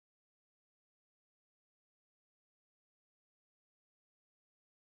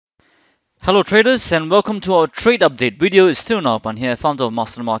Hello traders and welcome to our trade update video. It's still Naupan here, founder of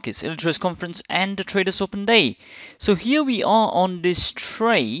Master Markets Illustrates Conference and the Traders Open Day. So here we are on this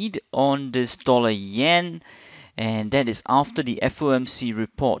trade on this dollar yen, and that is after the FOMC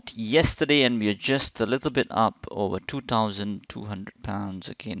report yesterday, and we are just a little bit up over 2,200 pounds,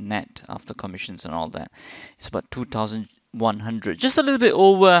 okay, net after commissions and all that. It's about 2,100, just a little bit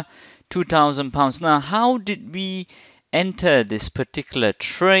over 2,000 pounds. Now, how did we enter this particular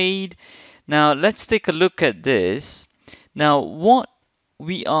trade? Now let's take a look at this. Now what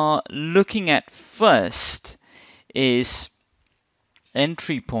we are looking at first is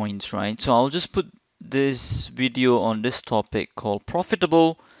entry points, right? So I'll just put this video on this topic called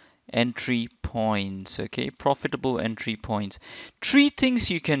profitable entry points. Okay, profitable entry points. Three things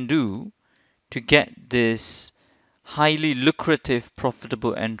you can do to get this highly lucrative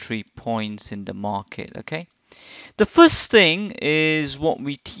profitable entry points in the market. Okay. The first thing is what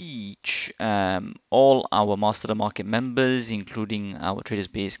we teach all our Master the Market members, including our Traders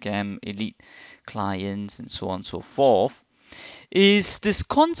Basecamp elite clients and so on and so forth, is this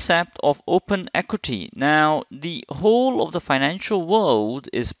concept of open equity. Now, the whole of the financial world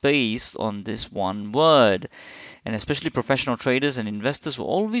is based on this one word, and especially professional traders and investors will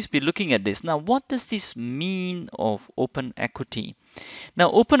always be looking at this. Now, what does this mean of open equity? Now,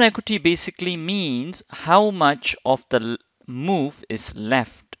 open equity basically means how much of the move is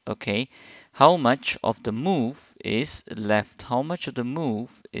left, okay? How much of the move is left? How much of the move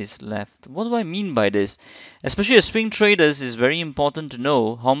is left? What do I mean by this? Especially as swing traders, it's very important to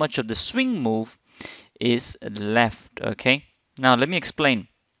know how much of the swing move is left, okay? Now, let me explain.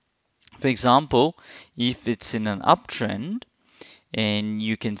 For example, if it's in an uptrend and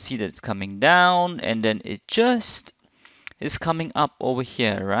you can see that it's coming down and then it just is coming up over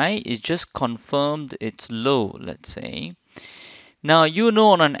here, right? It just confirmed its low, let's say. Now, you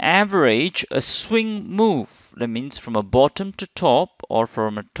know, on an average, a swing move, that means from a bottom to top or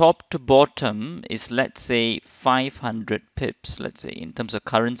from a top to bottom, is, let's say, 500 pips, let's say, in terms of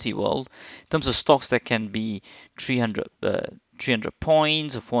currency world. In terms of stocks, that can be 300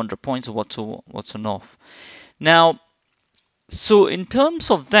 points or 400 points or what's on off. Now, so in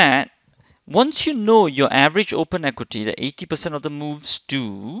terms of that, once you know your average open equity, that 80% of the moves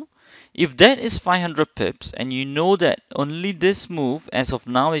do, if that is 500 pips and you know that only this move, as of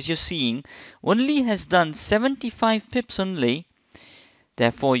now, as you're seeing, only has done 75 pips only,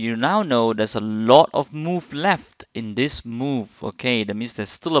 therefore you now know there's a lot of move left in this move, okay? That means there's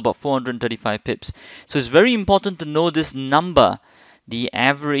still about 435 pips. So it's very important to know this number, the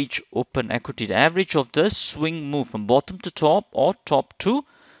average open equity, the average of the swing move from bottom to top or top to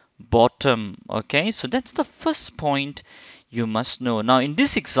bottom. Okay, so that's the first point you must know. Now in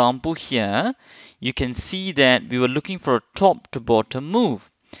this example here, you can see that we were looking for a top to bottom move.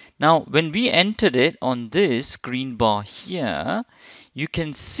 Now when we entered it on this green bar here, you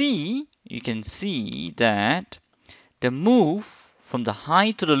can see that the move from the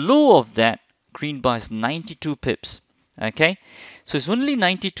high to the low of that green bar is 92 pips. Okay, so it's only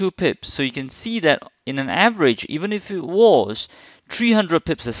 92 pips. So you can see that in an average, even if it was 300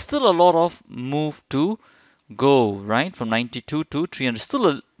 pips, there's still a lot of move to go, right? From 92 to 300,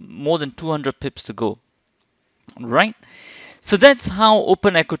 still more than 200 pips to go, right? So that's how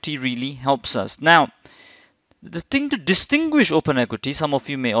open equity really helps us. Now, the thing to distinguish open equity, some of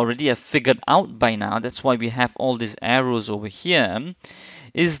you may already have figured out by now, that's why we have all these arrows over here,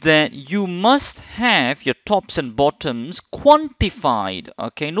 is that you must have your tops and bottoms quantified,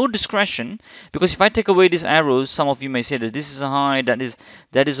 okay? No discretion, because if I take away these arrows, some of you may say that this is a high, that is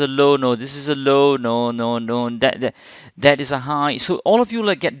a low, no, this is a low, no, that is a high. So all of you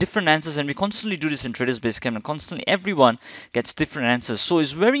will get different answers, and we constantly do this in Traders Basecamp, and constantly everyone gets different answers. So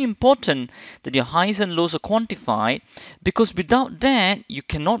it's very important that your highs and lows are quantified, because without that, you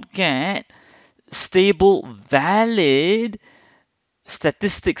cannot get stable, valid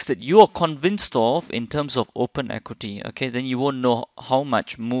statistics that you are convinced of in terms of open equity. Okay, then you won't know how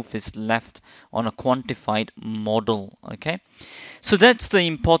much move is left on a quantified model. Okay, so that's the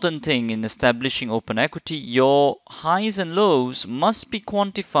important thing in establishing open equity. Your highs and lows must be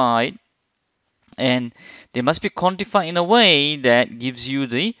quantified, and they must be quantified in a way that gives you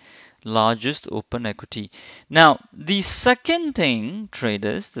the largest open equity. Now, the second thing,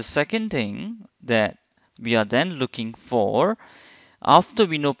 traders, the second thing that we are then looking for, after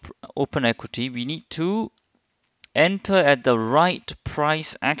we know open equity, we need to enter at the right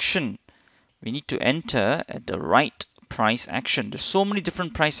price action. We need to enter at the right price action. There's so many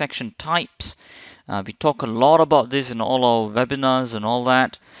different price action types. We talk a lot about this in all our webinars and all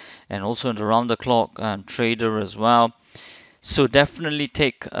that, and also in the round the clock trader as well. So definitely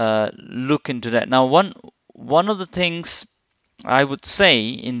take a look into that. Now, one of the things I would say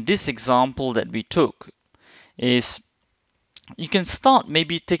in this example that we took is you can start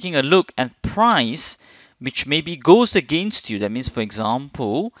maybe taking a look at price which maybe goes against you. That means, for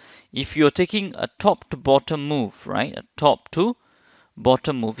example, if you're taking a top to bottom move, right? A top to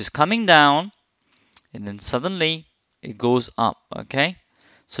bottom move is coming down and then suddenly it goes up, okay?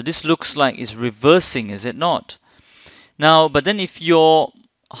 So this looks like it's reversing, is it not? Now, but then if your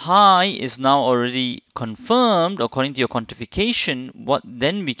high is now already confirmed according to your quantification, what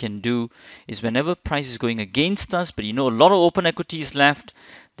then we can do is whenever price is going against us, but you know a lot of open equities left,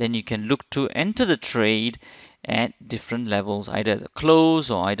 then you can look to enter the trade at different levels, either at the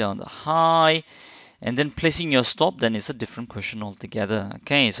close or either on the high, and then placing your stop then is a different question altogether.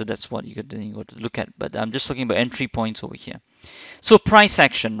 Okay, so that's what you got to look at, but I'm just talking about entry points over here. So price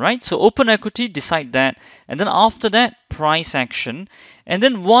action, right? So open equity, decide that, and then after that, price action. And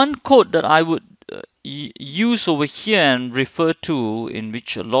then one quote that I would use over here and refer to, in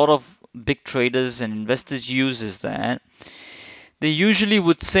which a lot of big traders and investors use, is that they usually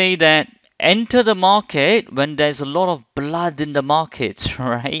would say that enter the market when there's a lot of blood in the markets,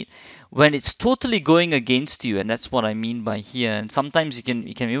 right? When it's totally going against you, and that's what I mean by here. And sometimes it can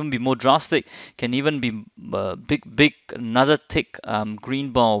even be more drastic, can even be big another thick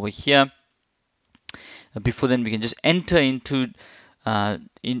green bar over here. Before then, we can just enter into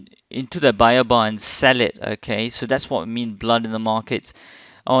into the buyer bar and sell it. Okay, so that's what I mean, blood in the markets.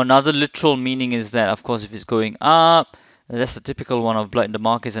 Or another literal meaning is that, of course, if it's going up, that's the typical one of blood in the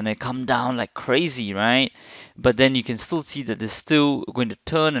markets, and they come down like crazy, right? But then you can still see that it's still going to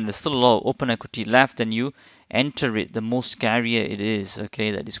turn, and there's still a lot of open equity left, and you enter it, the more scarier it is,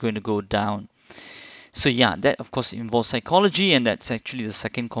 okay, that it's going to go down. So yeah, that of course involves psychology, and that's actually the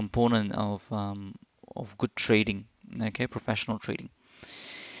second component of good trading, okay, professional trading.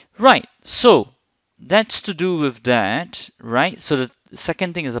 Right, so that's to do with that, right? So the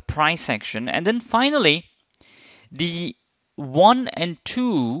second thing is the price action, and then finally the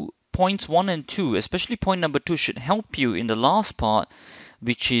points 1 and 2, especially point number 2, should help you in the last part,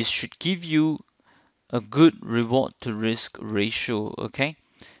 which is should give you a good reward to risk ratio. Okay,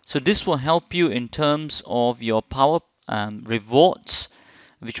 so this will help you in terms of your power rewards,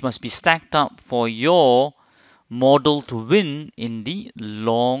 which must be stacked up for your model to win in the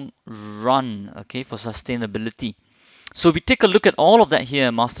long run, okay, for sustainability. So we take a look at all of that here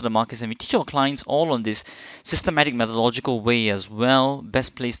at Master the Markets, and we teach our clients all on this systematic methodological way as well.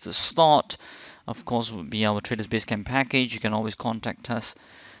 Best place to start, of course, would be our Traders Basecamp package. You can always contact us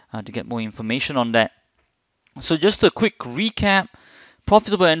to get more information on that. So just a quick recap: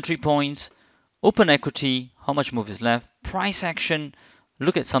 profitable entry points, open equity, how much move is left, price action,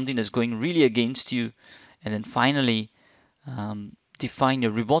 look at something that's going really against you, and then finally define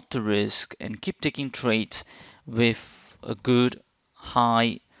your reward to risk and keep taking trades with a good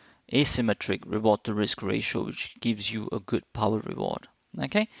high asymmetric reward to risk ratio, which gives you a good power reward.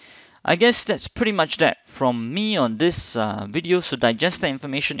 Okay, I guess that's pretty much that from me on this video. So digest the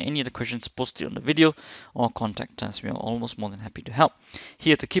information. Any other questions, post it on the video or contact us. We are almost more than happy to help.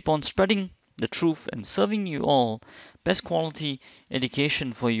 Here to keep on spreading the truth and serving you all best quality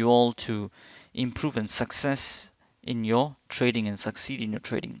education for you all to improve and success in your trading and succeed in your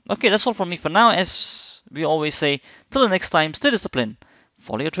trading. Okay, that's all from me for now. As we always say, till the next time, stay disciplined,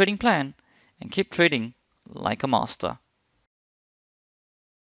 follow your trading plan, and keep trading like a master.